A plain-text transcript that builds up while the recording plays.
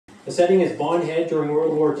The setting is Bond Head during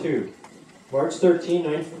World War II. March 13,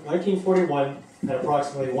 1941 at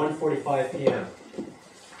approximately 1:45 p.m.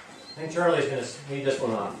 I think Charlie's going to lead this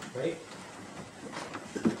one off, right?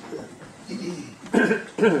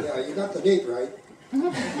 Yeah, you got the date right.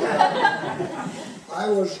 I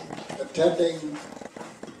was attending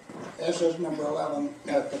SS number 11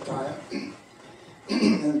 at the time,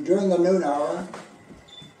 and during the noon hour,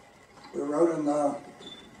 we rode in the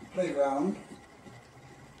playground,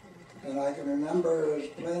 and I can remember as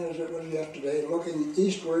plain as it was yesterday, looking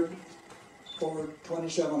eastward over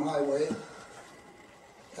 27 Highway,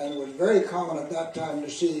 and it was very common at that time to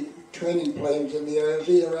see training planes in the air.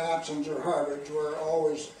 Either Ansons or Harvards were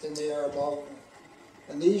always in the air above.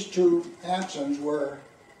 And these two Ansons were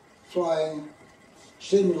flying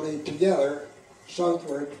seemingly together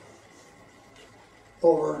southward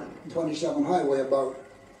over 27 Highway about.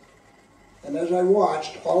 And as I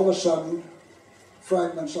watched, all of a sudden,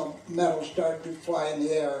 fragments of metal started to fly in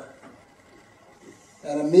the air.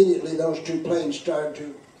 And immediately those two planes started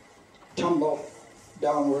to tumble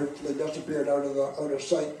downward. They disappeared out of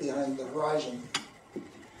sight behind the horizon.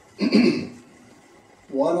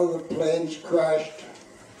 One of the planes crashed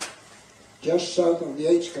just south of the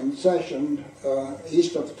Yates concession,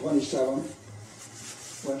 east of 27,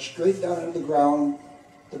 went straight down into the ground.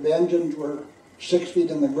 The engines were 6 feet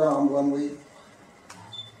in the ground when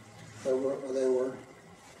they were,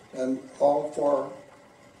 and all 4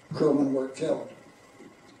 crewmen were killed.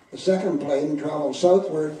 The second plane traveled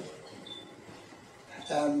southward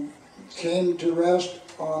and came to rest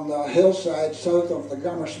on the hillside south of the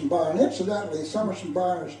Gummerson Barn. Incidentally, Gummerson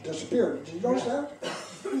Barn has disappeared. Did you notice that?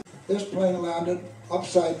 This plane landed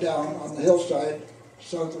upside down on the hillside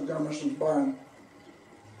south of Gummerson Barn.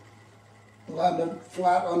 Landed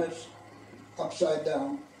flat on its upside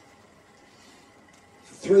down.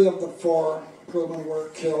 3 of the 4 crewmen were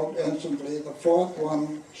killed instantly. The 4th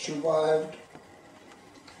one survived,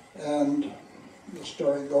 and the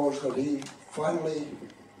story goes that he finally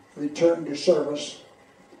returned to service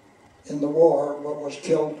in the war, but was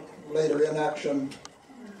killed later in action,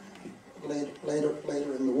 later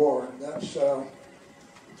in the war. That's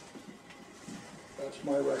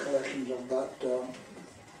my recollections of that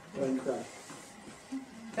plane crash.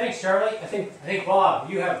 Thanks, Charlie. I think Bob,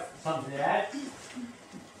 you have something to add?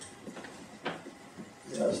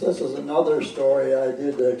 Yes, this is another story I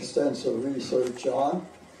did extensive research on.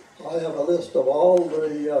 I have a list of all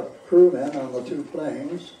the crewmen on the 2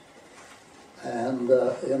 planes, and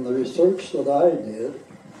in the research that I did,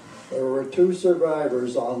 there were 2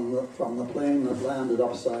 survivors from the plane that landed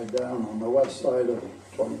upside down on the west side of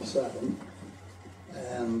 27,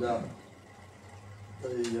 and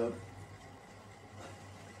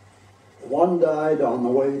one died on the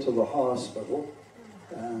way to the hospital,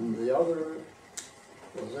 and the other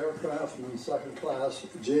was aircraftman second class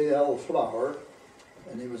J.L. Flower,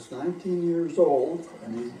 and he was 19 years old,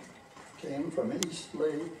 and he came from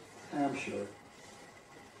Eastleigh, Hampshire,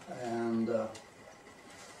 and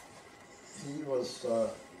he was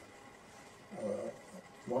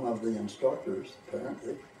one of the instructors,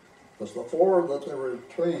 apparently, because the 4 that they were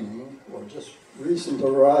training were just recent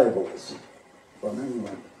arrivals from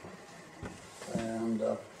England. And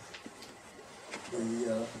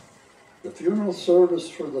the funeral service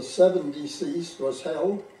for the 7 deceased was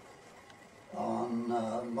held on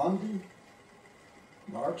Monday,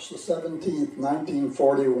 March the 17th,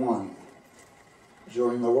 1941,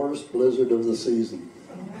 during the worst blizzard of the season.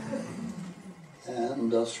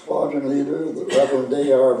 And squadron leader, the Reverend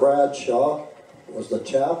A.R. Bradshaw, was the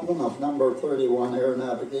chaplain of number 31 Air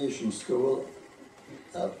Navigation School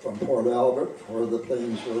from Port Albert, where the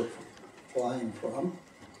planes were flying from.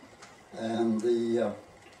 And the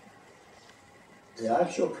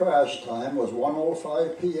actual crash time was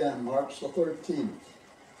 1:05 p.m., March the 13th.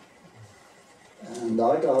 And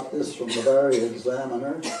I got this from the Barrie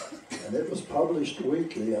Examiner, and it was published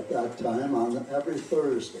weekly at that time on every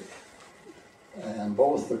Thursday. And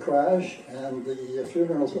both the crash and the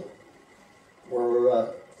funerals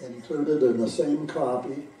were included in the same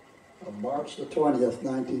copy of March the 20th,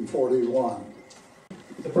 1941.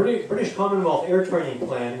 The British Commonwealth Air Training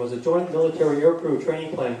Plan was a joint military aircrew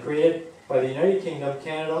training plan created by the United Kingdom,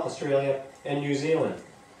 Canada, Australia, and New Zealand.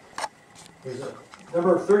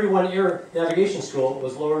 Number 31 Air Navigation School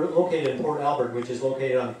was located in Port Albert, which is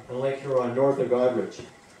located on Lake Huron, north of Goderich.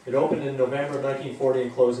 It opened in November of 1940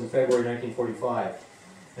 and closed in February 1945.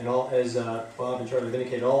 And all, as Bob and Charlie have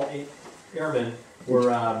indicated, all 8 airmen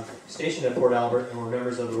were stationed at Port Albert and were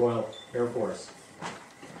members of the Royal Air Force.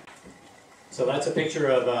 So that's a picture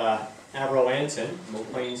of Avro Anson.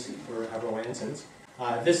 Both planes were Avro Ansons.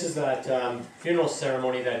 This is that funeral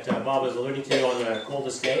ceremony that Bob was alluding to on the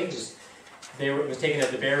coldest day. It was taken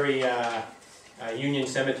at the Barrie Union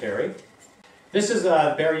Cemetery. This is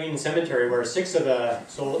the Barrie Union Cemetery where 6 of the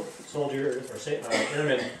soldiers or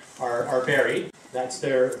airmen are buried. That's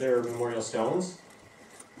their memorial stones,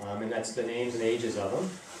 and that's the names and ages of them.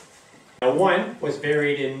 Now, one was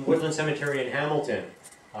buried in Woodland Cemetery in Hamilton.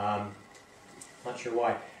 Not sure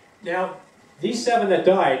why. Now, these 7 that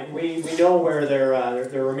died, we know where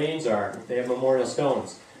their remains are. They have memorial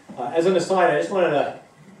stones. As an aside, I just wanted to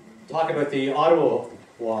talk about the Ottawa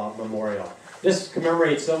Memorial. This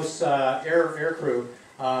commemorates those aircrew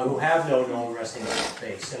who have no known resting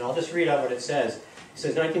place. And I'll just read out what it says. It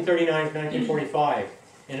says 1939 to 1945,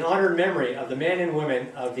 in honored memory of the men and women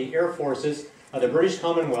of the Air Forces of the British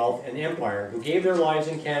Commonwealth and Empire who gave their lives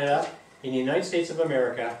in Canada, in the United States of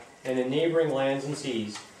America, and in neighboring lands and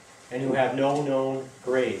seas, and who have no known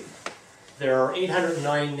grave. There are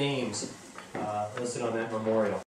 809 names listed on that memorial.